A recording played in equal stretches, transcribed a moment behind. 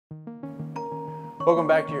Welcome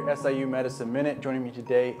back to your SIU Medicine Minute. Joining me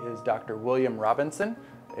today is Dr. William Robinson,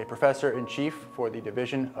 a professor-in-chief for the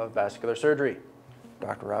Division of Vascular Surgery.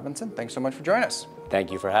 Dr. Robinson, thanks so much for joining us.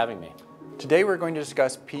 Thank you for having me. Today we're going to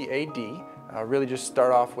discuss PAD. Really just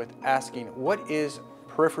start off with asking, what is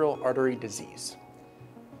peripheral artery disease?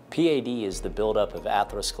 PAD is the buildup of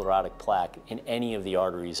atherosclerotic plaque in any of the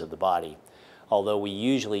arteries of the body, although we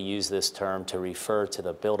usually use this term to refer to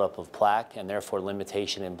the buildup of plaque and therefore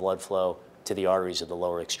limitation in blood flow to the arteries of the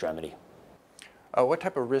lower extremity. What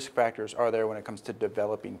type of risk factors are there when it comes to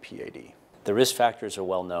developing PAD? The risk factors are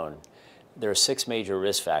well known. There are 6 major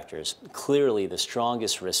risk factors. Clearly, the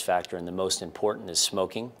strongest risk factor and the most important is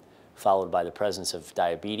smoking, followed by the presence of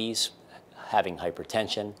diabetes, having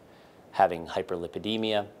hypertension, having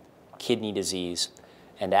hyperlipidemia, kidney disease,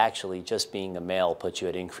 and actually just being a male puts you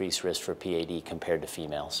at increased risk for PAD compared to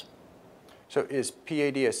females. So is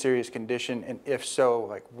PAD a serious condition, and if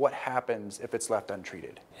so, what happens if it's left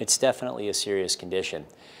untreated? It's definitely a serious condition,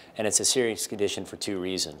 and it's a serious condition for 2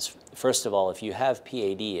 reasons. First of all, if you have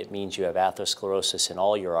PAD, it means you have atherosclerosis in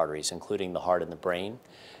all your arteries, including the heart and the brain,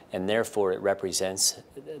 and therefore it represents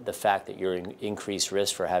the fact that you're in increased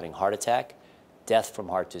risk for having heart attack, death from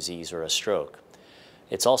heart disease, or a stroke.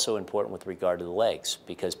 It's also important with regard to the legs,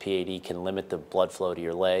 because PAD can limit the blood flow to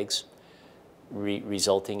your legs,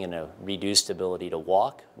 resulting in a reduced ability to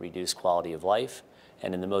walk, reduced quality of life,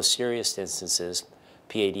 and in the most serious instances,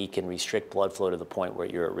 PAD can restrict blood flow to the point where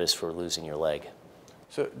you're at risk for losing your leg.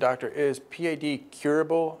 So, doctor, is PAD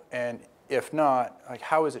curable, and if not,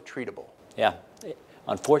 how is it treatable? Yeah,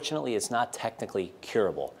 unfortunately, it's not technically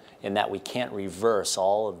curable in that we can't reverse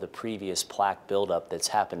all of the previous plaque buildup that's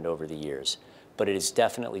happened over the years, but it is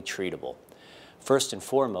definitely treatable. First and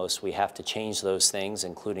foremost, we have to change those things,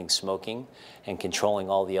 including smoking and controlling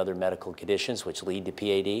all the other medical conditions which lead to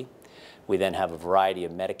PAD. We then have a variety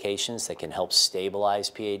of medications that can help stabilize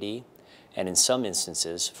PAD. And in some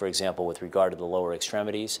instances, for example, with regard to the lower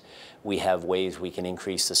extremities, we have ways we can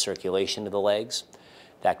increase the circulation to the legs.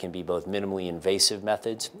 That can be both minimally invasive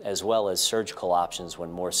methods as well as surgical options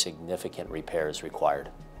when more significant repair is required.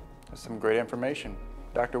 That's some great information.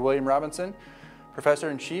 Dr. William Robinson,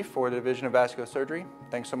 Professor-in-Chief for the Division of Vascular Surgery,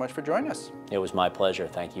 thanks so much for joining us. It was my pleasure.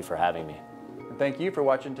 Thank you for having me. And thank you for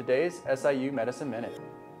watching today's SIU Medicine Minute.